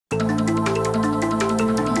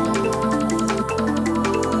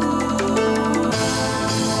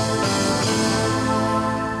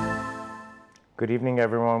Good evening,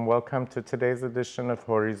 everyone. Welcome to today's edition of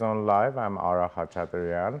Horizon Live. I'm Ara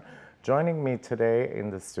Khachatourian. Joining me today in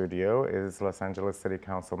the studio is Los Angeles City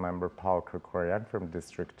Council member Paul Krekorian from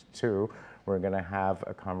District 2. We're going to have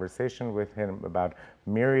a conversation with him about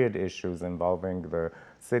myriad issues involving the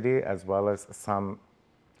city, as well as some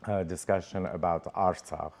discussion about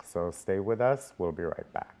Artsakh. So stay with us. We'll be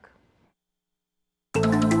right back.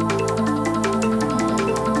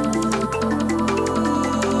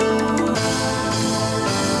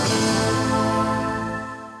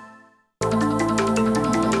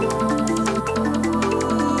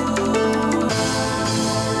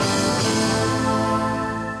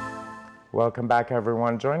 Welcome back,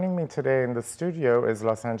 everyone. Joining me today in the studio is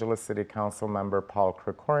Los Angeles City Council member Paul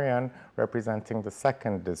Krekorian, representing the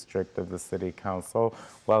 2nd District of the City Council.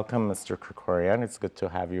 Welcome, Mr. Krekorian. It's good to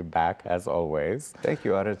have you back, as always. Thank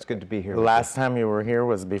you, Ada. It's good to be here. The last time you were here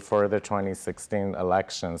was before the 2016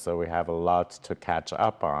 election, so we have a lot to catch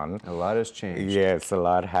up on. A lot has changed. Yes, a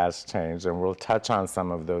lot has changed, and we'll touch on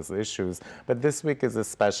some of those issues. But this week is a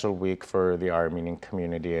special week for the Armenian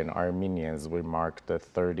community and Armenians. We mark the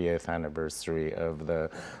 30th anniversary of the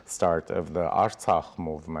start of the Artsakh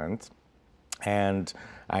movement. And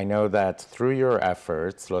I know that through your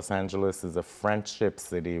efforts, Los Angeles is a friendship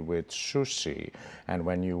city with Shushi. And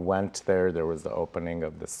when you went there, there was the opening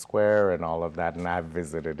of the square and all of that, and I've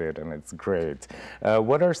visited it, and it's great.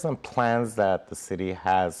 What are some plans that the city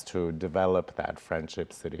has to develop that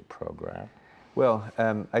friendship city program? Well,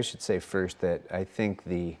 I should say first that I think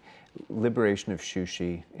the liberation of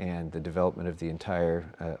Shushi and the development of the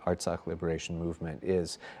entire Artsakh liberation movement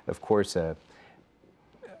is, of course, a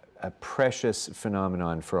precious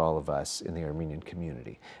phenomenon for all of us in the Armenian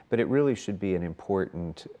community. But it really should be an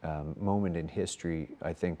important moment in history,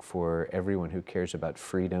 I think, for everyone who cares about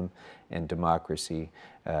freedom and democracy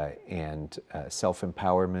and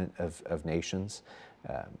self-empowerment of nations.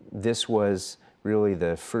 This was really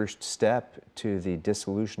the first step to the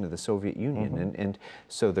dissolution of the Soviet Union. And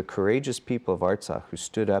so the courageous people of Artsakh who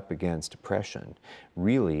stood up against oppression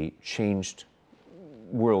really changed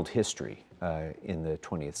world history in the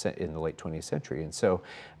late 20th century. And so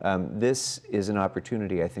this is an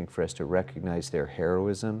opportunity, I think, for us to recognize their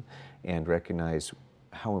heroism and recognize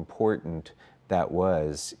how important that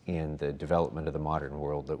was in the development of the modern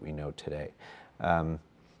world that we know today. I'm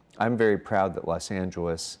very proud that Los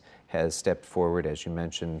Angeles has stepped forward. As you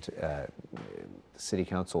mentioned, the City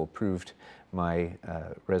Council approved my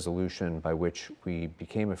resolution by which we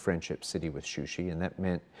became a friendship city with Shushi, and that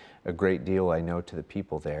meant a great deal, I know, to the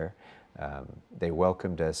people there. They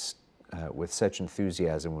welcomed us with such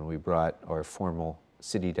enthusiasm when we brought our formal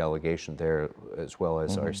city delegation there, as well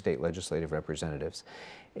as our state legislative representatives.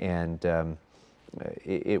 And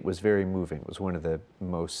it was very moving. It was one of the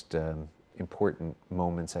most important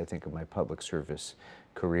moments, I think, of my public service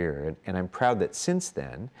career. And I'm proud that since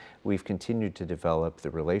then, we've continued to develop the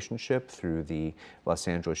relationship through the Los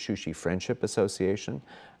Angeles Shushi Friendship Association.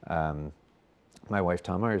 My wife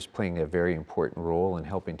Tamar is playing a very important role in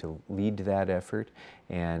helping to lead that effort,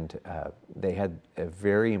 and they had a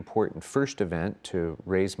very important first event to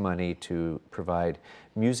raise money to provide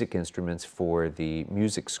music instruments for the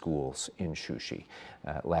music schools in Shushi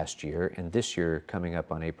last year, and this year, coming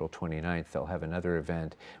up on April 29th, they'll have another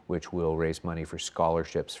event which will raise money for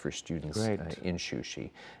scholarships for students in Shushi.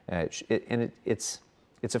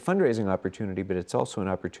 It's a fundraising opportunity, but it's also an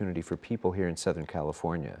opportunity for people here in Southern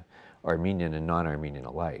California, Armenian and non-Armenian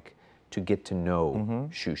alike, to get to know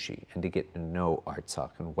Shushi and to get to know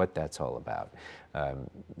Artsakh and what that's all about.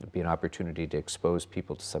 It'll be an opportunity to expose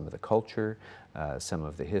people to some of the culture, some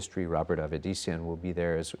of the history. Robert Avedisian will be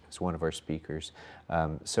there as one of our speakers.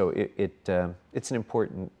 So it's an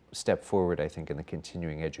important step forward, I think, in the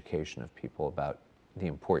continuing education of people about the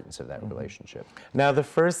importance of that relationship. Now, the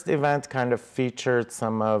first event kind of featured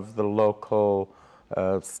some of the local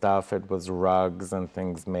stuff. It was rugs and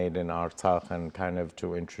things made in Artsakh, and kind of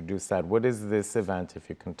to introduce that. What is this event, if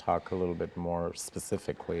you can talk a little bit more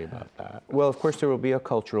specifically about that? Well, of course, there will be a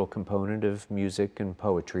cultural component of music and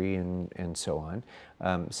poetry and so on.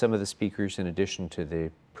 Some of the speakers, in addition to the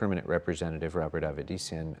permanent representative, Robert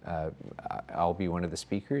Avedisian, I'll be one of the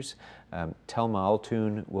speakers. Thelma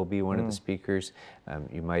Altoon will be one of the speakers.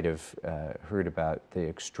 You might have heard about the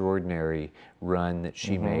extraordinary run that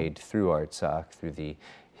she made through Artsakh, through the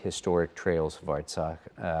historic trails of Artsakh,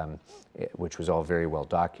 which was all very well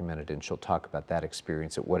documented, and she'll talk about that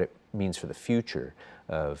experience and what it means for the future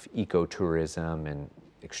of ecotourism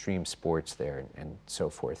extreme sports there and so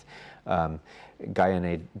forth.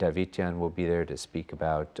 Gayane Davitian will be there to speak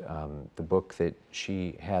about the book that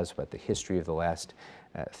she has about the history of the last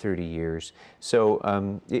 30 years.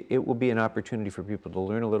 So it will be an opportunity for people to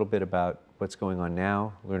learn a little bit about what's going on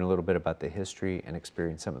now, learn a little bit about the history, and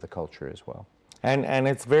experience some of the culture as well. And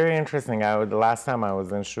it's very interesting. The last time I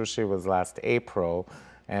was in Shushi was last April,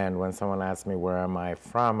 and when someone asked me where am I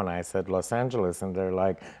from, and I said Los Angeles, and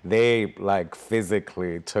they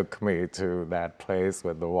physically took me to that place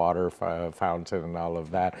with the water fountain and all of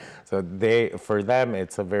that. So for them,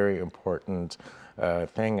 it's a very important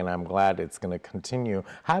thing, and I'm glad it's going to continue.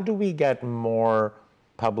 How do we get more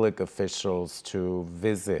public officials to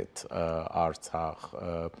visit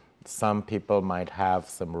Artsakh? Some people might have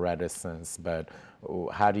some reticence, but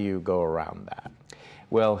how do you go around that?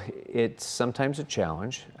 Well, it's sometimes a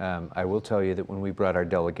challenge. I will tell you that when we brought our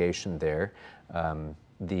delegation there,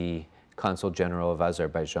 the Consul General of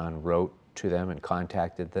Azerbaijan wrote to them and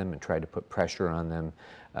contacted them and tried to put pressure on them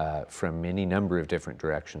from any number of different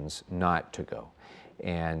directions not to go.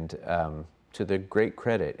 And to the great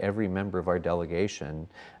credit, every member of our delegation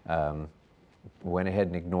went ahead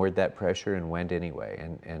and ignored that pressure and went anyway,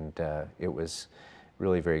 and it was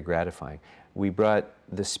really very gratifying. We brought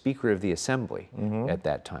the Speaker of the Assembly at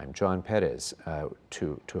that time, John Perez,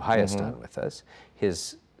 to Hayastan with us.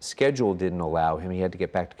 His schedule didn't allow him. He had to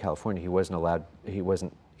get back to California. He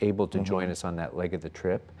wasn't able to join us on that leg of the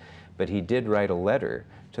trip, but he did write a letter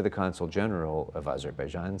to the Consul General of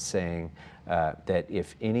Azerbaijan saying that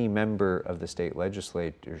if any member of the state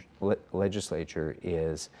legislature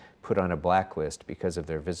is put on a blacklist because of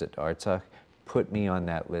their visit to Artsakh, put me on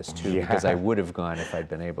that list too, because I would have gone if I'd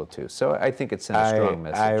been able to. So I think it sent a strong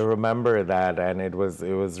message. I remember that, and it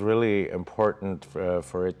was really important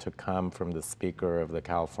for it to come from the Speaker of the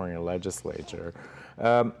California legislature.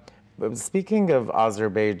 Speaking of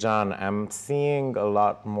Azerbaijan, I'm seeing a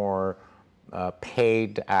lot more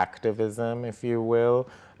paid activism, if you will,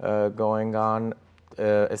 going on,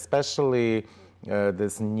 especially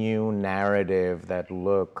this new narrative that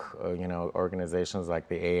organizations like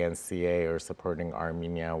the ANCA are supporting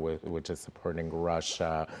Armenia, which is supporting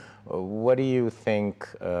Russia. What do you think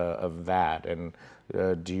of that? And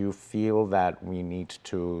do you feel that we need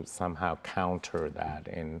to somehow counter that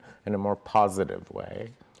in a more positive way?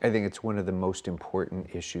 I think it's one of the most important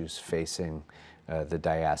issues facing the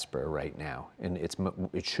diaspora right now, and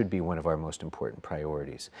it should be one of our most important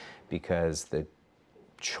priorities, because the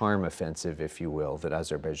charm offensive, if you will, that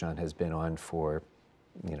Azerbaijan has been on for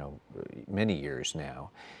many years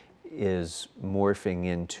now is morphing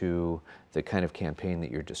into the kind of campaign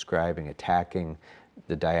that you're describing, attacking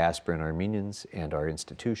the diaspora and Armenians and our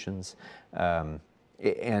institutions. And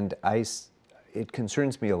it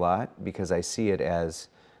concerns me a lot, because I see it as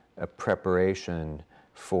a preparation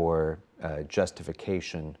for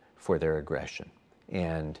justification for their aggression.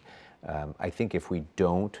 And I think if we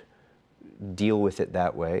don't deal with it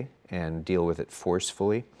that way and deal with it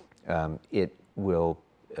forcefully, it will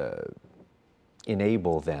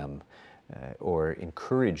enable them or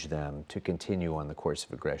encourage them to continue on the course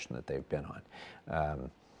of aggression that they've been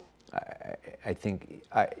on. I think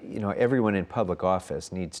everyone in public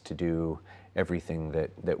office needs to do everything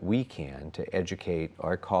that we can to educate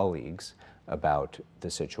our colleagues about the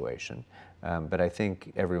situation. But I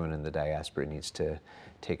think everyone in the diaspora needs to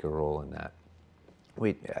take a role in that.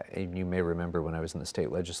 You may remember when I was in the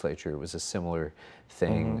state legislature, it was a similar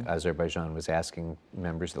thing. Azerbaijan was asking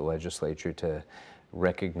members of the legislature to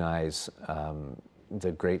recognize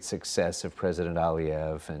the great success of President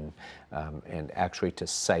Aliyev and actually to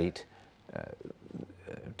cite,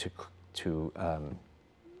 to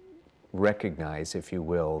recognize, if you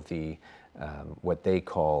will, the what they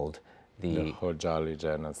called the Khojaly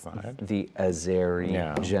genocide. The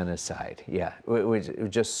Azeri genocide, It was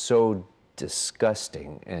just so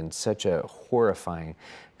disgusting and such a horrifying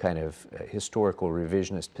kind of historical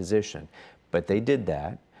revisionist position. But they did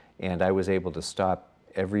that, and I was able to stop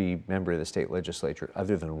every member of the state legislature,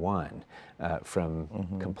 other than one, from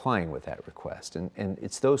complying with that request. And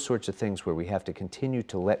it's those sorts of things where we have to continue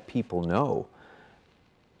to let people know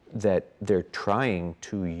that they're trying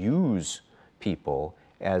to use people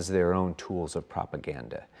as their own tools of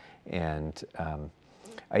propaganda. And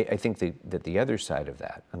I think that the other side of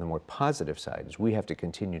that, and the more positive side, is we have to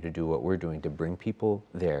continue to do what we're doing to bring people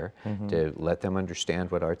there, to let them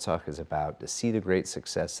understand what Artsakh is about, to see the great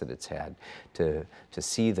success that it's had, to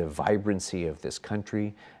see the vibrancy of this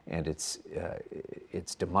country and its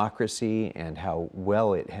democracy and how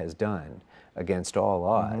well it has done against all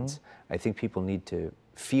odds. I think people need to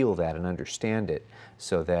feel that and understand it,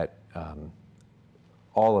 so that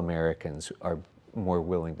all Americans are more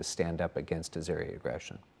willing to stand up against Azeri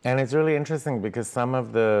aggression. And it's really interesting because some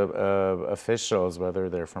of the officials, whether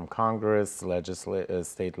they're from Congress,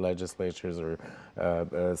 state legislatures,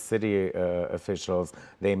 or city officials,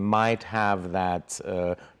 they might have that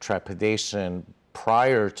trepidation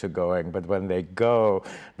prior to going, but when they go,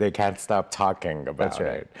 they can't stop talking about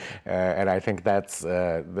it. And I think that's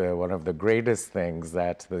one of the greatest things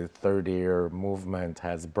that the 30-year movement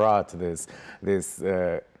has brought, this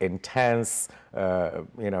intense,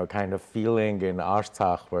 kind of feeling in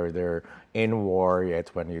Artsakh where they're in war, yet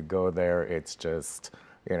when you go there, it's just,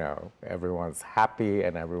 everyone's happy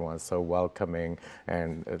and everyone's so welcoming.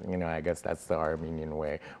 And, I guess that's the Armenian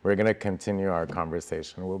way. We're going to continue our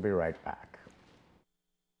conversation. We'll be right back.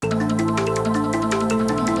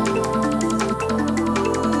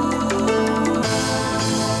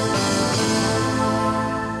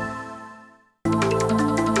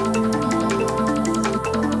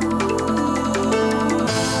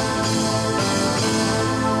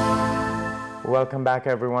 Welcome back,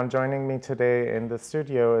 everyone. Joining me today in the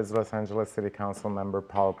studio is Los Angeles City Council member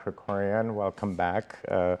Paul Krekorian. Welcome back.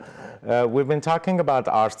 We've been talking about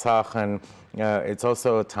Artsakh, and it's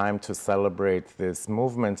also a time to celebrate this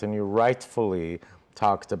movement, and you rightfully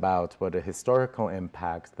talked about what a historical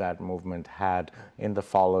impact that movement had in the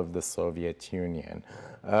fall of the Soviet Union.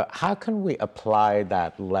 How can we apply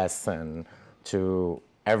that lesson to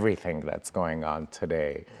everything that's going on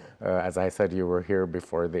today? As I said, you were here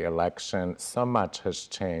before the election. So much has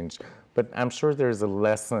changed, but I'm sure there's a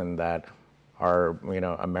lesson that our,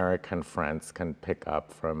 American friends can pick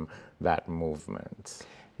up from that movement.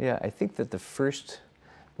 Yeah, I think that the first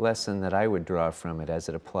lesson that I would draw from it as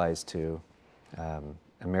it applies to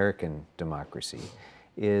American democracy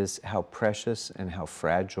is how precious and how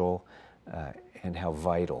fragile and how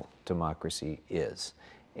vital democracy is.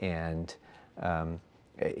 And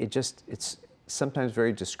it's sometimes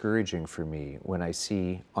very discouraging for me when I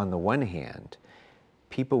see, on the one hand,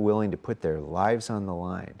 people willing to put their lives on the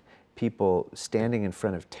line, people standing in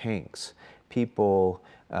front of tanks, people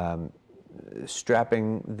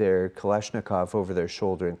strapping their Kalashnikov over their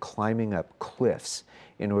shoulder and climbing up cliffs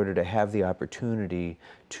in order to have the opportunity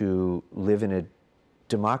to live in a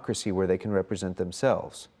democracy where they can represent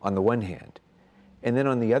themselves, on the one hand. And then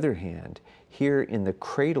on the other hand, here in the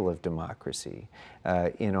cradle of democracy,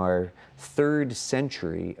 in our third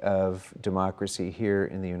century of democracy here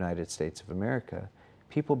in the United States of America,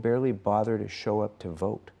 people barely bother to show up to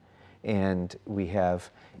vote. And we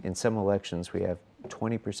have, in some elections, we have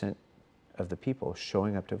 20% of the people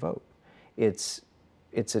showing up to vote. It's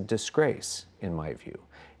a disgrace, in my view.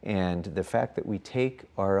 And the fact that we take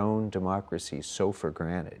our own democracy so for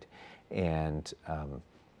granted and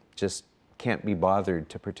just can't be bothered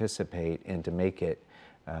to participate and to make it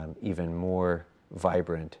even more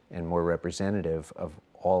vibrant and more representative of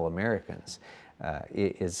all Americans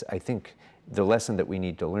is, I think, the lesson that we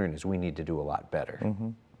need to learn is we need to do a lot better. Mm-hmm.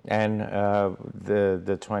 And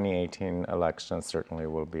the 2018 election certainly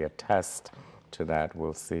will be a test to that.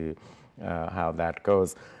 We'll see how that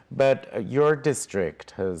goes. But your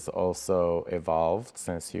district has also evolved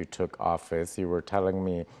since you took office. You were telling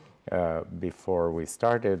me before we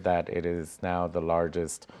started that it is now the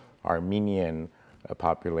largest Armenian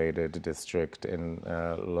populated district in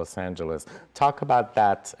Los Angeles. Talk about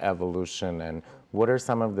that evolution and what are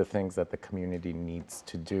some of the things that the community needs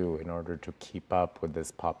to do in order to keep up with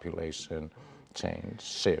this population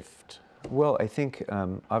shift? Well, I think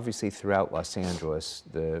obviously throughout Los Angeles,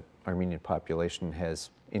 the Armenian population has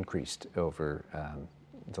increased over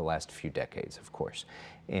the last few decades, of course.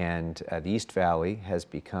 And the East Valley has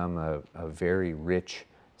become a very rich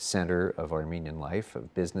center of Armenian life,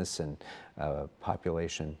 of business and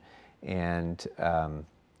population. And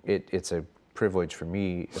it's a privilege for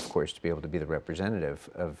me, of course, to be able to be the representative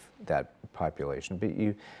of that population. But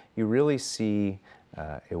you really see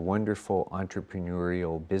a wonderful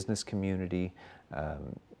entrepreneurial business community,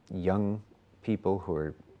 young people who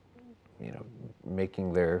are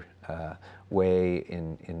making their way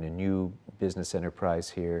in a new business enterprise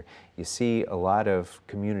here. You see a lot of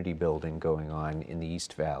community building going on in the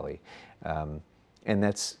East Valley. And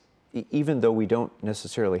that's, even though we don't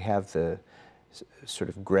necessarily have the sort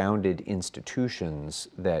of grounded institutions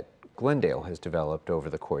that Glendale has developed over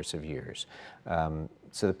the course of years.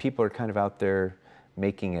 So the people are kind of out there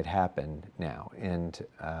making it happen now. And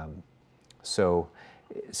so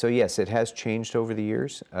yes, it has changed over the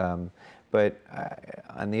years. But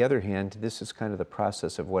on the other hand, this is kind of the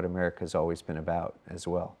process of what America's always been about as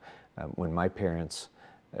well. When my grandparents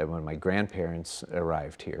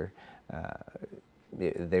arrived here,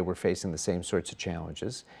 they were facing the same sorts of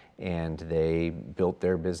challenges, and they built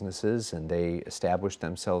their businesses and they established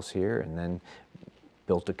themselves here and then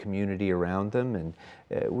built a community around them. And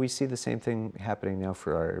we see the same thing happening now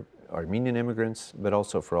for our Armenian immigrants, but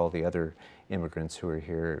also for all the other immigrants who are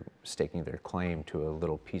here staking their claim to a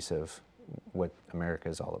little piece of what America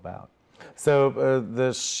is all about. So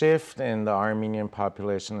the shift in the Armenian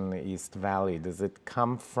population in the East Valley, does it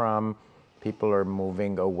come from people are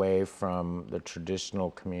moving away from the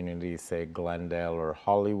traditional community, say Glendale or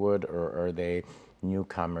Hollywood, or are they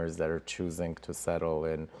newcomers that are choosing to settle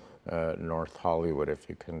in North Hollywood? If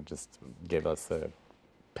you can just give us a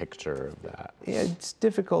picture of that. Yeah, it's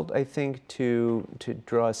difficult, I think, to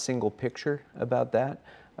draw a single picture about that.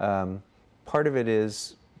 Part of it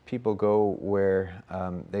is people go where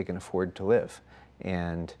they can afford to live,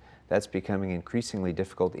 and that's becoming increasingly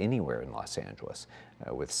difficult anywhere in Los Angeles.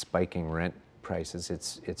 With spiking rent prices,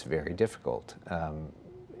 it's very difficult.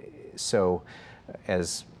 So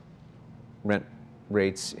as rent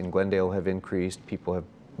rates in Glendale have increased, people have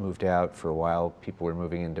moved out. For a while, people were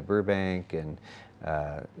moving into Burbank and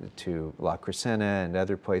to La Crescenta and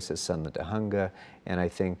other places, San Latahunga, and I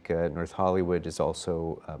think North Hollywood is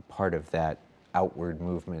also part of that outward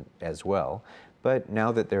movement as well. But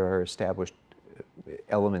now that there are established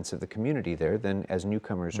elements of the community there, then as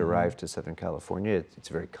newcomers arrive to Southern California, it's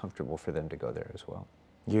very comfortable for them to go there as well.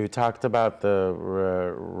 You talked about the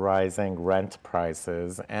rising rent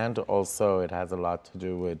prices, and also it has a lot to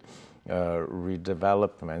do with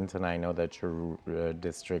redevelopment, and I know that your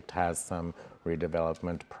district has some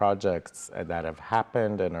redevelopment projects that have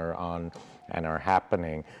happened and are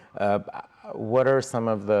happening. What are some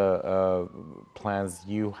of the plans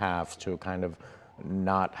you have to kind of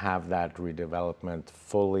not have that redevelopment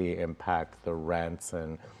fully impact the rents,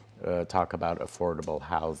 and talk about affordable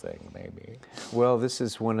housing maybe? Well, this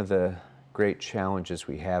is one of the great challenges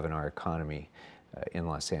we have in our economy in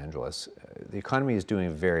Los Angeles. The economy is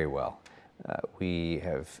doing very well. We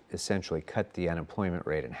have essentially cut the unemployment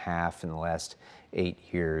rate in half in the last 8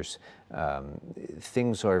 years.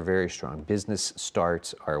 Things are very strong. Business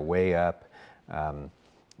starts are way up.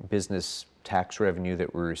 Business tax revenue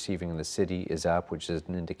that we're receiving in the city is up, which is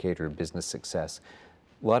an indicator of business success.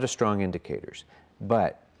 A lot of strong indicators,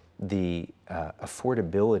 but the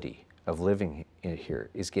affordability of living in here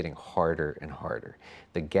is getting harder and harder.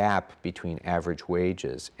 The gap between average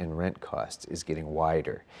wages and rent costs is getting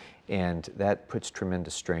wider, and that puts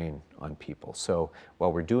tremendous strain on people. So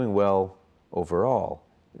while we're doing well overall,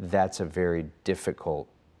 that's a very difficult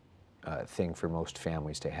thing for most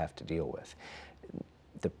families to have to deal with.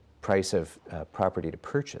 The price of property to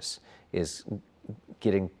purchase is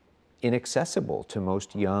getting inaccessible to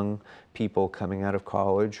most young people coming out of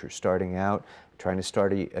college or starting out, trying to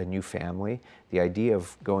start a new family. The idea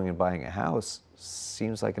of going and buying a house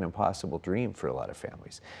seems like an impossible dream for a lot of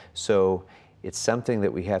families. So it's something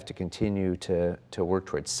that we have to continue to work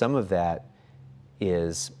towards. Some of that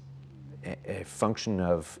is a function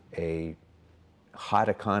of a hot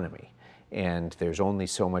economy, and there's only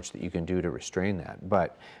so much that you can do to restrain that.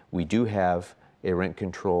 But we do have a rent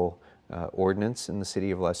control ordinance in the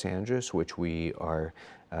city of Los Angeles, which we are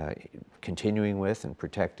continuing with and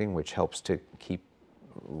protecting, which helps to keep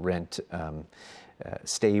rent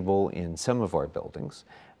stable in some of our buildings.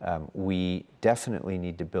 We definitely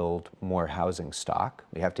need to build more housing stock.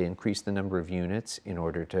 We have to increase the number of units in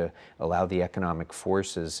order to allow the economic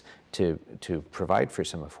forces to provide for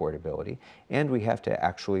some affordability. And we have to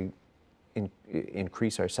actually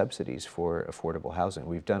increase our subsidies for affordable housing.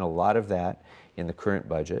 We've done a lot of that in the current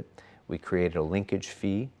budget. We created a linkage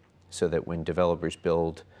fee so that when developers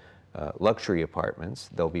build luxury apartments,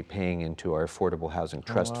 they'll be paying into our Affordable Housing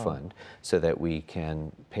Trust Fund so that we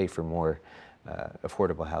can pay for more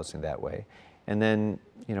affordable housing that way. And then,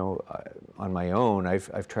 you know, on my own,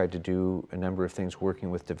 I've tried to do a number of things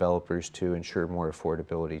working with developers to ensure more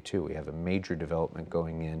affordability too. We have a major development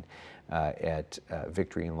going in at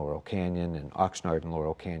Victory in Laurel Canyon and Oxnard and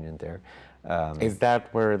Laurel Canyon there. Is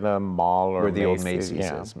that where the mall or where the old Macy's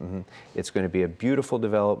Macy's is? It's going to be a beautiful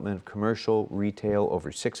development of commercial, retail,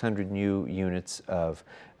 over 600 new units of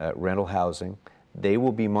rental housing. They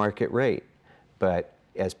will be market rate, but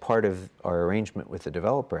as part of our arrangement with the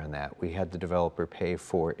developer on that, we had the developer pay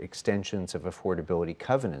for extensions of affordability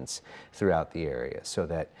covenants throughout the area, so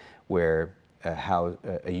that where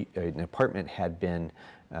an apartment had been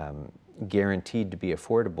guaranteed to be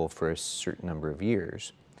affordable for a certain number of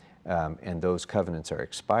years, and those covenants are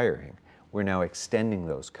expiring, we're now extending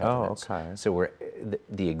those covenants. Oh, okay. So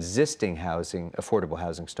the existing housing, affordable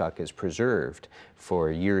housing stock is preserved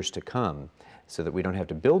for years to come, so that we don't have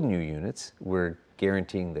to build new units. We're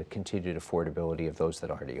guaranteeing the continued affordability of those that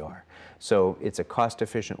already are. So it's a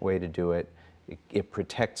cost-efficient way to do it. It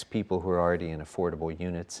protects people who are already in affordable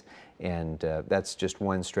units, and that's just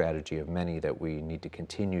one strategy of many that we need to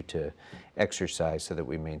continue to exercise so that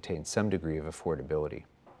we maintain some degree of affordability.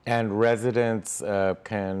 And residents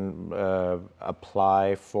can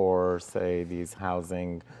apply for, say, these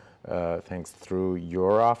housing things through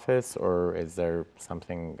your office, or is there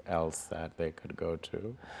something else that they could go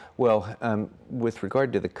to? Well, with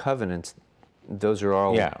regard to the covenants, those are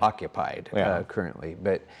all occupied currently,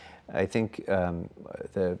 but I think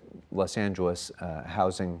the Los Angeles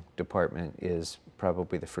Housing Department is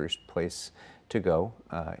probably the first place to go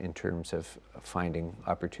in terms of finding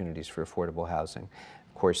opportunities for affordable housing.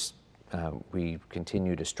 Of course, we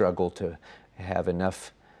continue to struggle to have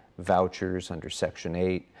enough vouchers under Section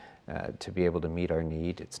 8 to be able to meet our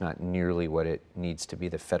need. It's not nearly what it needs to be.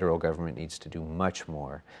 The federal government needs to do much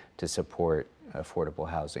more to support affordable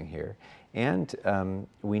housing here. And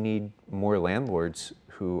we need more landlords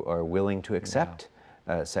who are willing to accept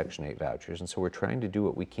Section 8 vouchers. And so we're trying to do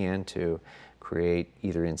what we can to create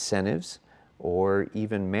either incentives or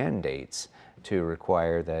even mandates to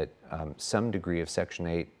require that some degree of Section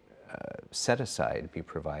 8 set aside be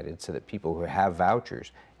provided so that people who have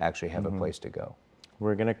vouchers actually have a place to go.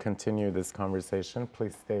 We're going to continue this conversation.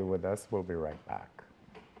 Please stay with us. We'll be right back.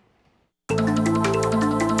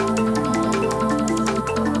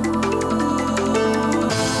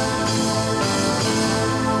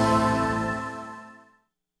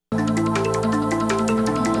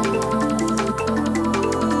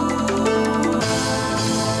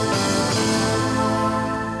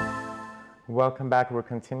 Welcome back. We're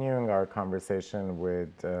continuing our conversation with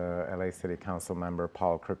LA City Council member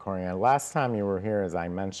Paul Krekorian. Last time you were here, as I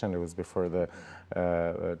mentioned, it was before the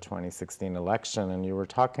 2016 election, and you were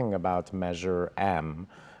talking about Measure M,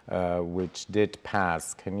 which did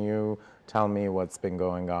pass. Can you tell me what's been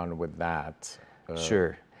going on with that?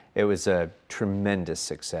 Sure. It was a tremendous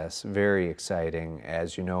success, very exciting.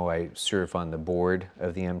 As you know, I serve on the board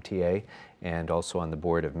of the MTA and also on the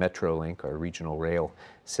board of Metrolink, our regional rail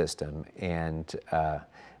system. And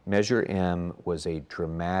Measure M was a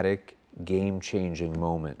dramatic, game-changing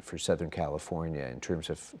moment for Southern California in terms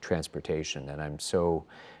of transportation. And I'm so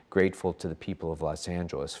grateful to the people of Los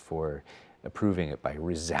Angeles for approving it by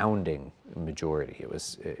resounding majority. It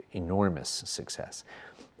was enormous success.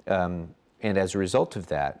 And as a result of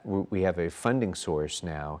that, we have a funding source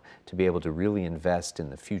now to be able to really invest in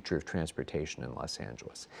the future of transportation in Los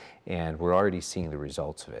Angeles. And we're already seeing the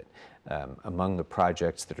results of it. Among the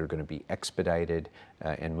projects that are going to be expedited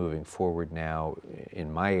and moving forward now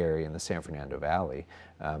in my area, in the San Fernando Valley,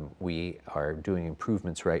 we are doing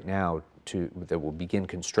improvements right now that will begin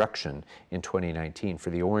construction in 2019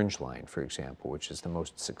 for the Orange Line, for example, which is the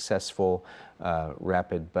most successful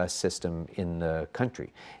rapid bus system in the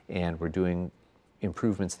country. And we're doing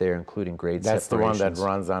improvements there, including grade separations. That's the one that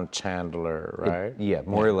runs on Chandler, right? Yeah,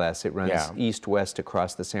 more or less. It runs east-west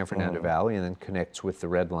across the San Fernando Valley and then connects with the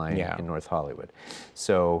Red Line in North Hollywood.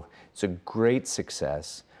 So it's a great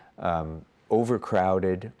success,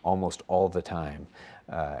 overcrowded almost all the time.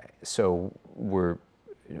 So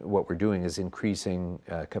what we're doing is increasing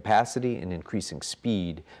capacity and increasing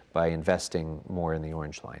speed by investing more in the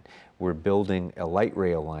Orange Line. We're building a light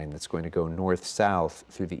rail line that's going to go north-south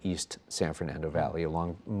through the East San Fernando Valley,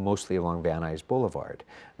 mostly along Van Nuys Boulevard.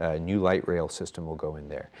 A new light rail system will go in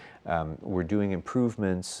there. We're doing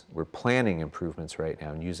improvements, we're planning improvements right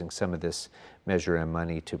now and using some of this Measure M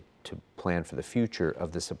money to plan for the future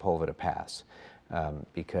of the Sepulveda Pass,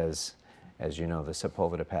 because as you know, the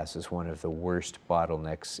Sepulveda Pass is one of the worst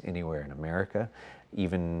bottlenecks anywhere in America.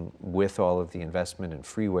 Even with all of the investment in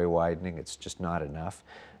freeway widening, it's just not enough.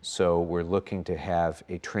 So we're looking to have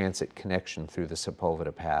a transit connection through the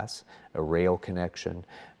Sepulveda Pass, a rail connection,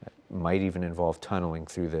 might even involve tunneling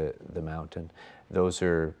through the mountain.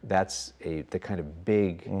 That's the kind of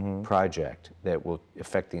big project that will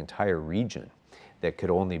affect the entire region that could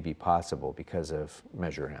only be possible because of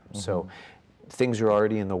Measure M. So things are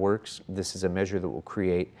already in the works. This is a measure that will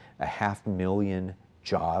create 500,000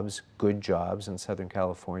 jobs, good jobs in Southern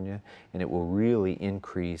California, and it will really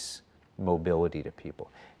increase mobility to people.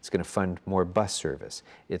 It's going to fund more bus service.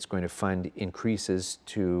 It's going to fund increases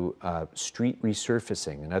to street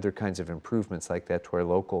resurfacing and other kinds of improvements like that to our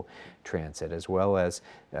local transit, as well as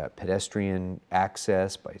pedestrian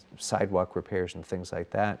access by sidewalk repairs and things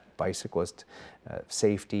like that, bicyclist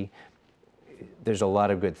safety. There's a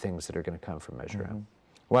lot of good things that are going to come from Measure M.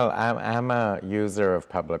 Well, I'm a user of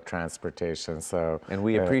public transportation, so And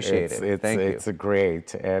we appreciate it. Thank you. It's a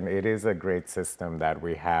great, and it is a great system that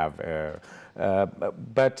we have.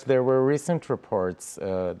 But there were recent reports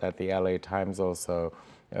that the LA Times also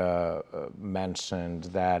mentioned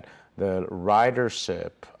that the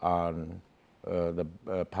ridership on the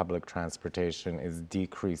public transportation is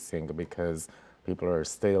decreasing because people are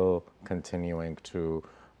still continuing to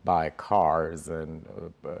buy cars, and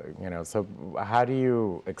so how do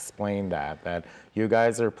you explain that you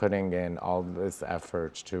guys are putting in all this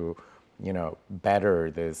effort to better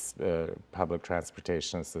this public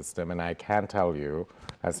transportation system? And I can tell you,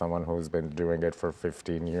 as someone who's been doing it for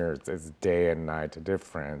 15 years, it's day and night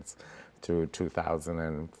difference to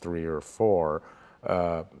 2003 or 4.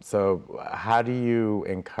 So how do you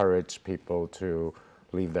encourage people to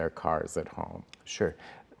leave their cars at home? Sure.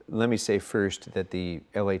 Let me say first that the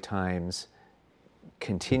LA Times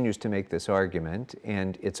continues to make this argument,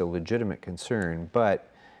 and it's a legitimate concern,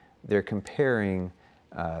 but they're comparing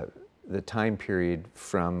the time period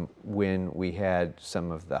from when we had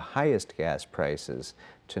some of the highest gas prices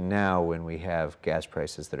to now when we have gas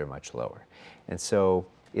prices that are much lower. And so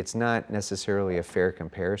it's not necessarily a fair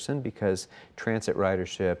comparison because transit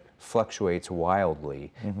ridership fluctuates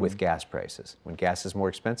wildly with gas prices. When gas is more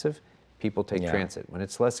expensive, people take transit. When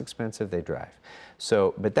it's less expensive, they drive.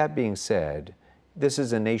 So, but that being said, this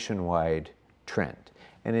is a nationwide trend.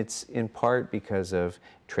 And it's in part because of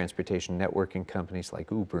transportation networking companies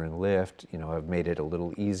like Uber and Lyft, have made it a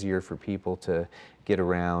little easier for people to get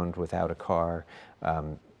around without a car.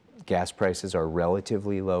 Gas prices are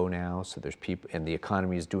relatively low now, so there's people, and the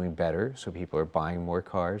economy is doing better, so people are buying more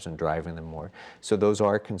cars and driving them more. So those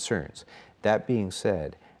are concerns. That being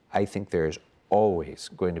said, I think there's always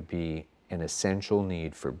going to be an essential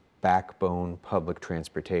need for backbone public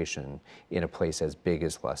transportation in a place as big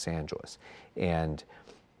as Los Angeles. And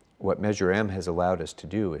what Measure M has allowed us to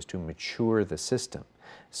do is to mature the system.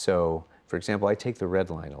 So, for example, I take the Red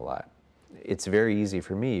Line a lot. It's very easy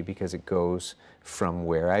for me because it goes from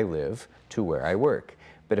where I live to where I work.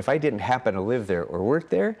 But if I didn't happen to live there or work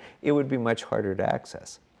there, it would be much harder to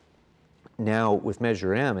access. Now, with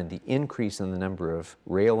Measure M and the increase in the number of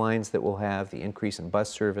rail lines that we'll have, the increase in bus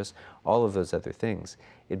service, all of those other things,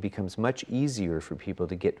 it becomes much easier for people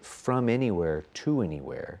to get from anywhere to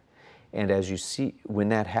anywhere. And as you see, when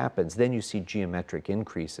that happens, then you see geometric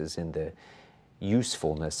increases in the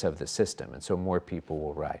usefulness of the system, and so more people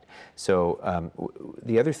will ride. So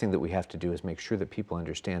the other thing that we have to do is make sure that people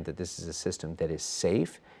understand that this is a system that is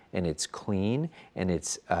safe, and it's clean, and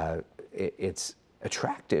it's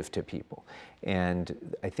attractive to people.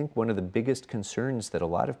 And I think one of the biggest concerns that a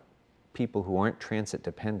lot of people who aren't transit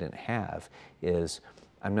dependent have is,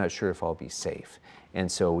 I'm not sure if I'll be safe.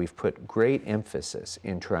 And so we've put great emphasis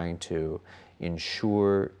in trying to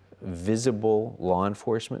ensure visible law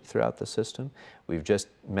enforcement throughout the system.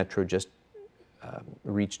 Metro just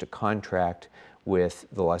reached a contract with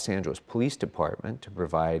the Los Angeles Police Department to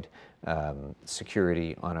provide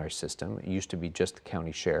security on our system. It used to be just the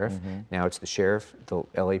county sheriff. Now it's the sheriff, the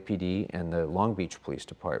LAPD, and the Long Beach Police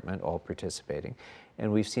Department all participating.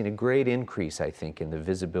 And we've seen a great increase, I think, in the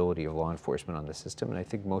visibility of law enforcement on the system, and I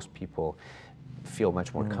think most people feel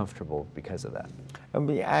much more comfortable because of that.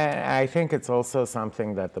 I think it's also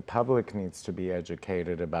something that the public needs to be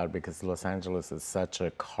educated about, because Los Angeles is such a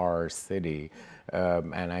car city,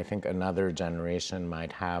 and I think another generation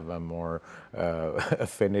might have a more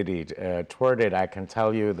affinity toward it. I can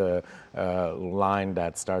tell you the line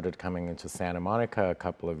that started coming into Santa Monica a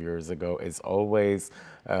couple of years ago is always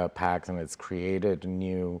packed, and it's created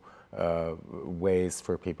new ways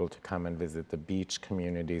for people to come and visit the beach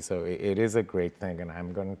community. So it is a great thing, and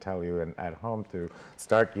I'm going to tell you at home to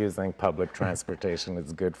start using public transportation.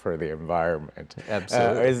 It's good for the environment.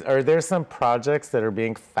 Absolutely. Are there some projects that are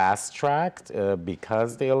being fast-tracked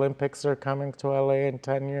because the Olympics are coming to LA in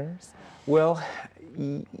 10 years? Well,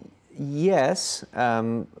 yes.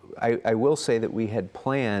 I will say that we had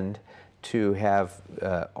planned to have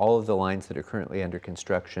all of the lines that are currently under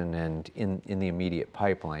construction and in the immediate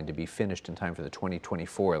pipeline to be finished in time for the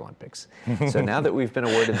 2024 Olympics. So now that we've been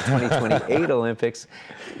awarded the 2028 Olympics,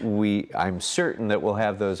 I'm certain that we'll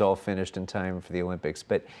have those all finished in time for the Olympics.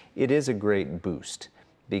 But it is a great boost,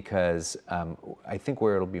 because I think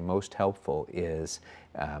where it'll be most helpful is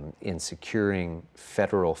in securing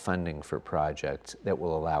federal funding for projects that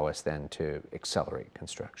will allow us then to accelerate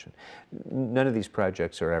construction. None of these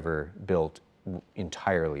projects are ever built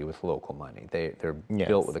entirely with local money. They're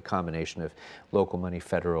built with a combination of local money,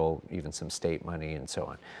 federal, even some state money, and so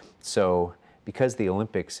on. So because the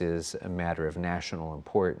Olympics is a matter of national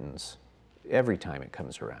importance, every time it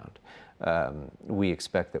comes around. We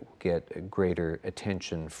expect that we'll get greater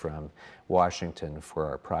attention from Washington for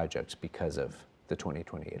our projects because of the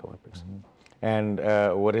 2028 Olympics. Mm-hmm. And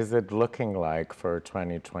what is it looking like for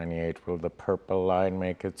 2028? Will the Purple Line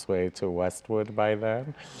make its way to Westwood by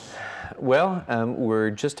then? Well,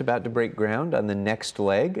 we're just about to break ground on the next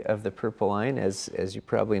leg of the Purple Line, as you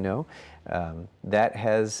probably know. That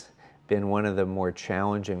has been one of the more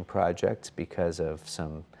challenging projects because of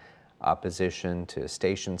some opposition to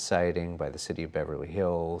station siting by the city of Beverly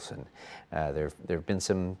Hills, and there have been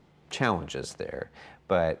some challenges there.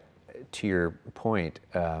 But to your point,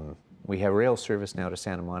 we have rail service now to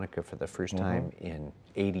Santa Monica for the first time in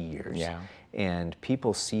 80 years. Yeah. And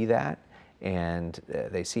people see that, and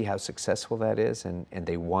they see how successful that is, and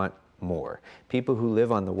they want more. People who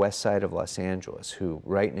live on the west side of Los Angeles, who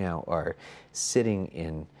right now are sitting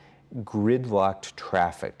in gridlocked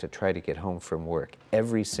traffic to try to get home from work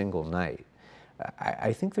every single night,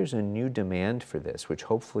 I think there's a new demand for this, which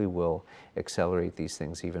hopefully will accelerate these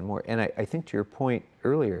things even more. And I think to your point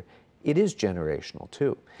earlier, it is generational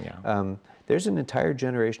too. Yeah. There's an entire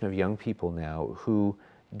generation of young people now who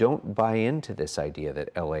don't buy into this idea that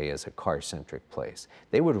LA is a car-centric place.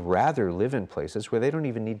 They would rather live in places where they don't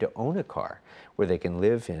even need to own a car, where they can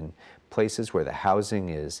live in places where the housing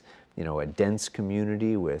is, you know, a dense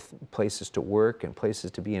community with places to work and places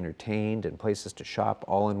to be entertained and places to shop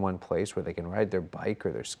all in one place, where they can ride their bike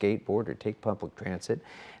or their skateboard or take public transit.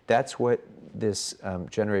 That's what this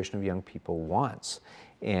generation of young people wants.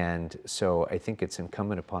 And so I think it's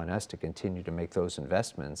incumbent upon us to continue to make those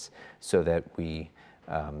investments so that we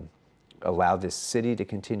allow this city to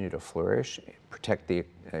continue to flourish, protect the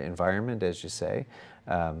environment, as you say.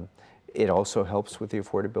 It also helps with the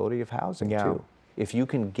affordability of housing too. If you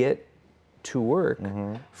can get to work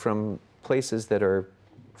from places that are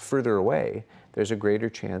further away, there's a greater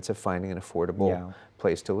chance of finding an affordable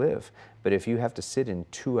place to live. But if you have to sit in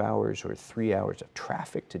 2 hours or 3 hours of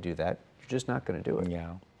traffic to do that, you're just not going to do it.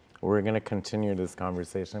 Yeah. We're going to continue this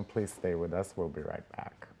conversation. Please stay with us. We'll be right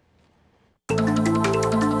back.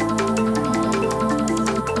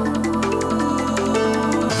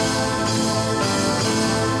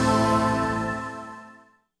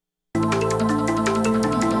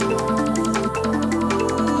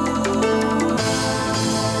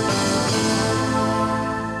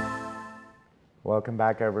 Welcome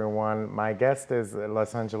back, everyone. My guest is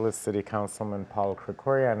Los Angeles City Councilman Paul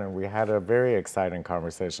Krekorian, and we had a very exciting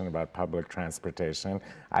conversation about public transportation.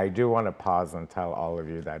 I do want to pause and tell all of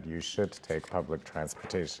you that you should take public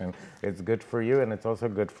transportation. It's good for you, and it's also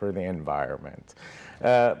good for the environment.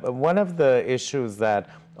 One of the issues that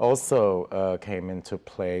also came into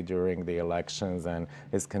play during the elections and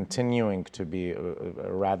is continuing to be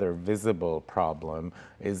a rather visible problem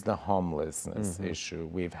is the homelessness issue.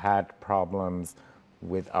 We've had problems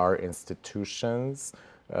with our institutions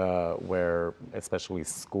where, especially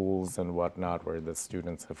schools and whatnot, where the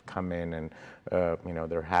students have come in and, you know,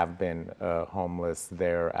 there have been homeless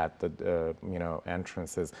there at the, you know,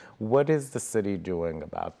 entrances. What is the city doing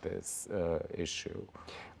about this issue?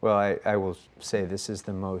 Well, I will say this is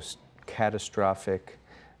the most catastrophic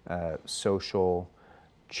social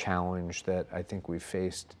challenge that I think we've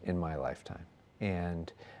faced in my lifetime.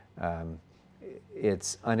 And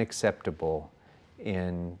it's unacceptable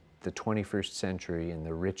in the 21st century, in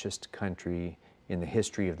the richest country in the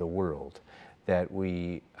history of the world, that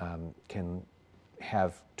we can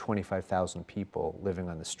have 25,000 people living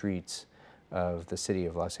on the streets of the city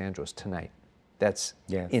of Los Angeles tonight. That's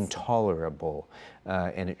intolerable,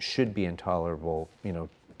 and it should be intolerable, you know,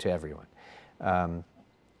 to everyone.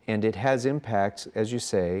 And it has impacts, as you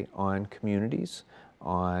say, on communities,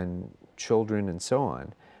 on children, and so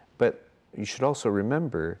on. But you should also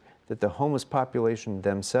remember that the homeless population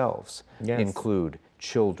themselves include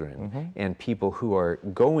children and people who are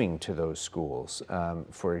going to those schools,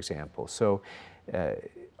 for example. So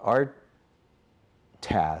our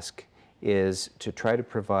task is to try to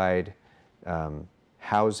provide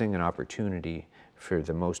housing and opportunity for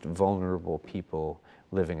the most vulnerable people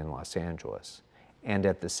living in Los Angeles, and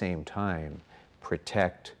at the same time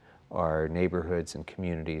protect our neighborhoods and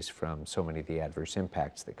communities from so many of the adverse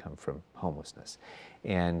impacts that come from homelessness.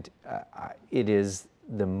 And it is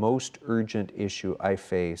the most urgent issue I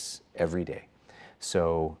face every day.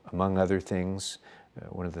 So among other things,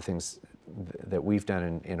 one of the things that we've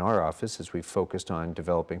done in our office is we've focused on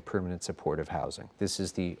developing permanent supportive housing. This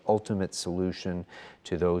is the ultimate solution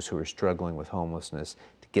to those who are struggling with homelessness,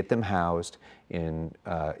 to get them housed in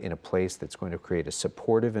a place that's going to create a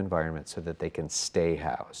supportive environment so that they can stay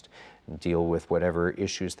housed. deal with whatever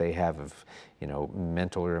issues they have of,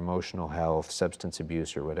 mental or emotional health, substance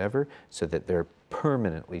abuse or whatever, so that they're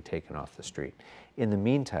permanently taken off the street. In the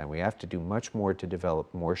meantime, we have to do much more to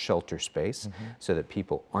develop more shelter space so that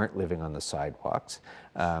people aren't living on the sidewalks.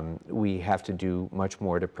 We have to do much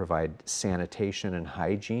more to provide sanitation and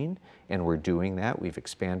hygiene, and we're doing that. We've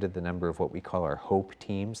expanded the number of what we call our HOPE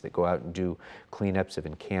teams that go out and do cleanups of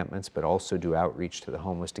encampments, but also do outreach to the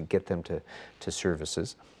homeless to get them to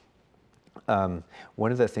services.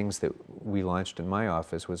 One of the things that we launched in my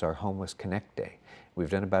office was our Homeless Connect Day. We've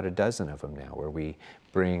done about a dozen of them now, where we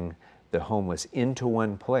bring the homeless into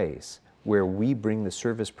one place where we bring the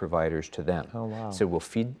service providers to them. Oh, wow. So we'll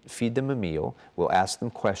feed them a meal, we'll ask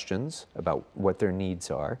them questions about what their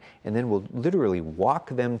needs are, and then we'll literally walk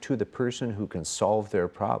them to the person who can solve their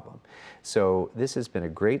problem. So this has been a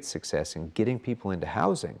great success in getting people into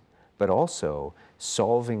housing, but also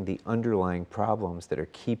solving the underlying problems that are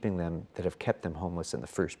that have kept them homeless in the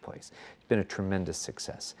first place. It's been a tremendous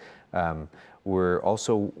success. We're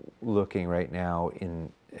also looking right now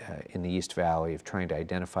in the East Valley of trying to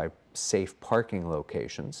identify safe parking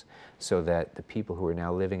locations so that the people who are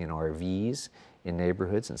now living in RVs in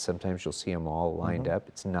neighborhoods, and sometimes you'll see them all lined up,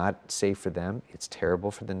 it's not safe for them, it's terrible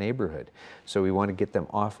for the neighborhood. So we want to get them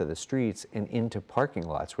off of the streets and into parking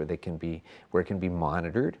lots where it can be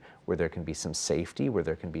monitored, where there can be some safety, where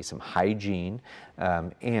there can be some hygiene,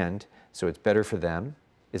 and so it's better for them,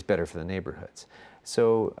 it's better for the neighborhoods.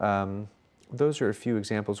 So those are a few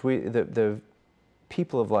examples. The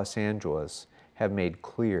people of Los Angeles have made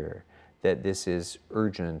clear that this is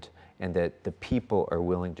urgent and that the people are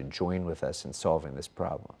willing to join with us in solving this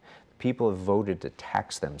problem. People have voted to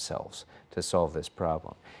tax themselves to solve this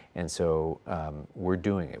problem. And so we're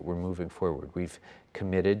doing it, we're moving forward. We've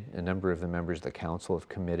committed, a number of the members of the council have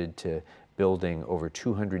committed to building over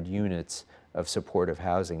 200 units of supportive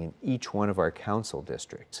housing in each one of our council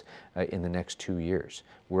districts in the next 2 years.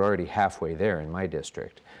 We're already halfway there in my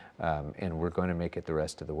district. And we're going to make it the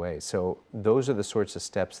rest of the way. So those are the sorts of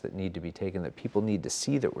steps that need to be taken, that people need to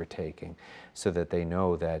see that we're taking, so that they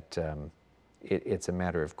know that it's a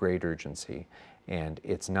matter of great urgency. And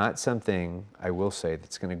it's not something, I will say,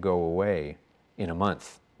 that's going to go away in a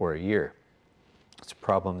month or a year. It's a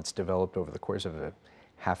problem that's developed over the course of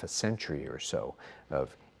half a century or so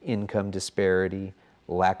of income disparity,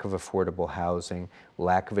 lack of affordable housing,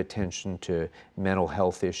 lack of attention to mental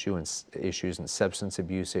health issues and substance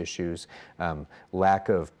abuse issues, lack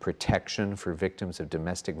of protection for victims of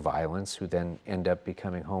domestic violence who then end up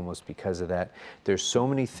becoming homeless because of that. There's so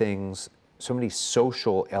many things, so many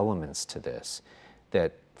social elements to this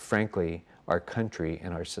that, frankly, our country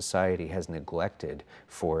and our society has neglected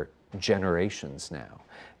for generations now,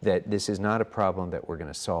 that this is not a problem that we're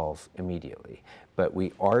going to solve immediately, but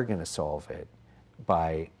we are going to solve it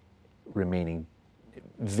by remaining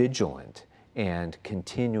vigilant and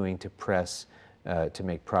continuing to press to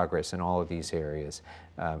make progress in all of these areas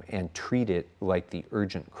and treat it like the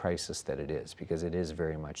urgent crisis that it is, because it is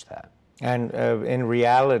very much that. And in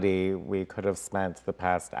reality, we could have spent the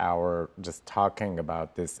past hour just talking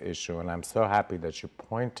about this issue, and I'm so happy that you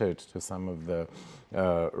pointed to some of the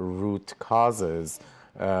root causes.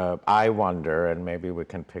 I wonder, and maybe we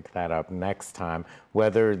can pick that up next time,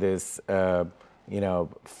 whether this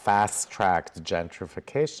fast-tracked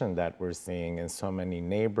gentrification that we're seeing in so many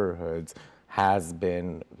neighborhoods has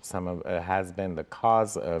been the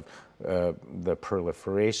cause of the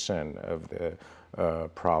proliferation of the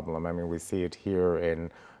problem. I mean, we see it here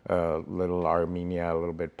in Little Armenia, a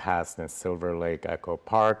little bit past in Silver Lake Echo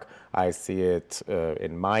Park. I see it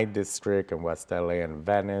in my district in West LA and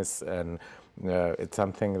Venice, and it's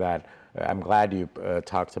something that I'm glad you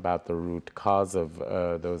talked about the root cause of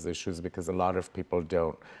those issues, because a lot of people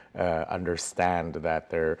don't understand that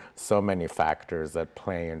there are so many factors that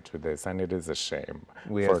play into this, and it is a shame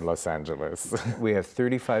for Los Angeles. We have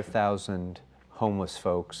 35,000 homeless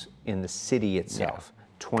folks in the city itself. Yeah.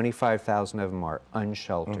 25,000 of them are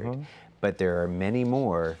unsheltered, but there are many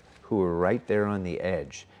more who are right there on the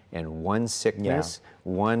edge. And one sickness,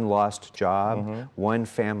 one lost job, one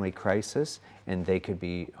family crisis, and they could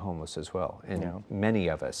be homeless as well. And many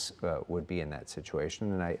of us would be in that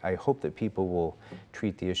situation. And I hope that people will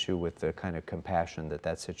treat the issue with the kind of compassion that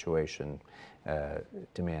that situation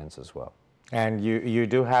demands as well. And you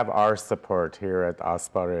do have our support here at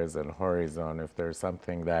Aspares and Horizon if there's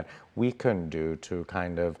something that we can do to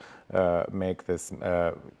kind of make this,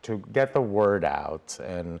 to get the word out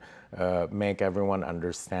and make everyone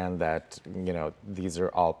understand that, these are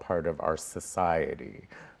all part of our society.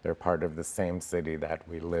 they're part of the same city that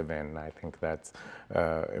we live in. I think that's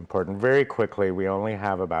important. Very quickly, we only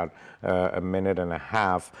have about a minute and a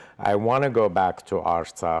half. I want to go back to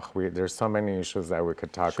Artsakh. There's so many issues that we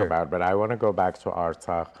could talk about, but I want to go back to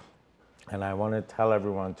Artsakh, and I want to tell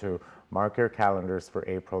everyone to mark your calendars for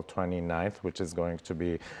April 29th, which is going to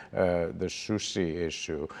be the Shushi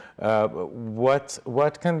issue.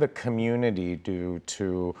 What can the community do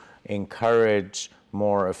to encourage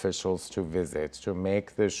more officials to visit, to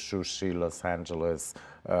make the Shushi Los Angeles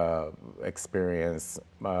experience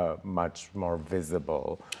much more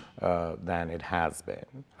visible than it has been?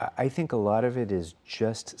 I think a lot of it is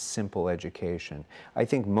just simple education. I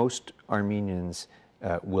think most Armenians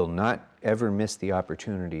will not ever miss the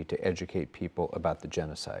opportunity to educate people about the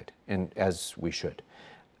genocide, and as we should.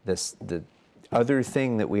 The other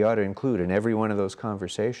thing that we ought to include in every one of those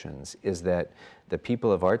conversations is that the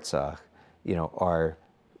people of Artsakh, are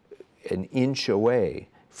an inch away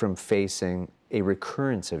from facing a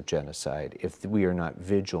recurrence of genocide if we are not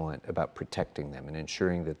vigilant about protecting them and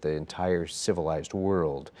ensuring that the entire civilized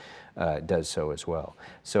world does so as well.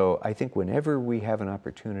 So I think whenever we have an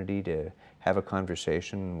opportunity to have a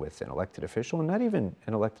conversation with an elected official, and not even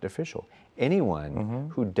an elected official, anyone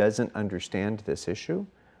who doesn't understand this issue,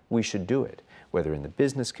 we should do it. Whether in the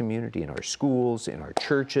business community, in our schools, in our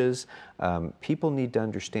churches, people need to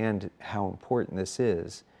understand how important this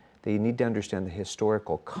is. They need to understand the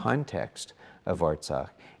historical context of Artsakh,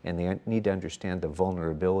 and they need to understand the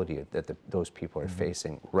vulnerability that those people are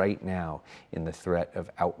facing right now in the threat of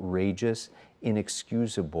outrageous,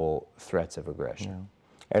 inexcusable threats of aggression.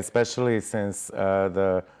 Especially since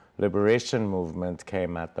the liberation movement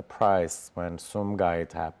came at the price when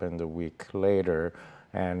Sumgait happened a week later.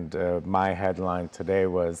 And my headline today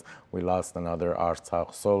was, we lost another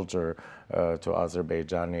Artsakh soldier to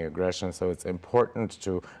Azerbaijani aggression. So it's important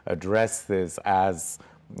to address this as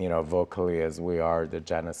vocally as we are, the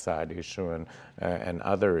genocide issue and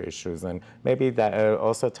other issues. And maybe that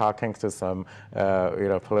also talking to some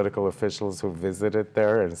political officials who visited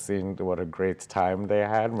there and seeing what a great time they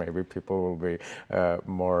had, maybe people will be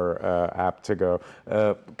more apt to go.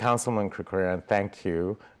 Councilman Krekorian, thank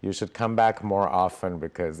you. You should come back more often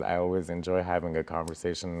because I always enjoy having a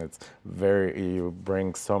conversation. You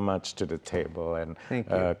bring so much to the table, and thank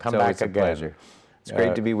you. Come back again. Pleasure. It's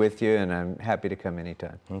great to be with you, and I'm happy to come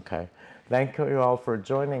anytime. Okay. Thank you all for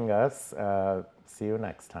joining us. See you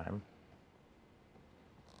next time.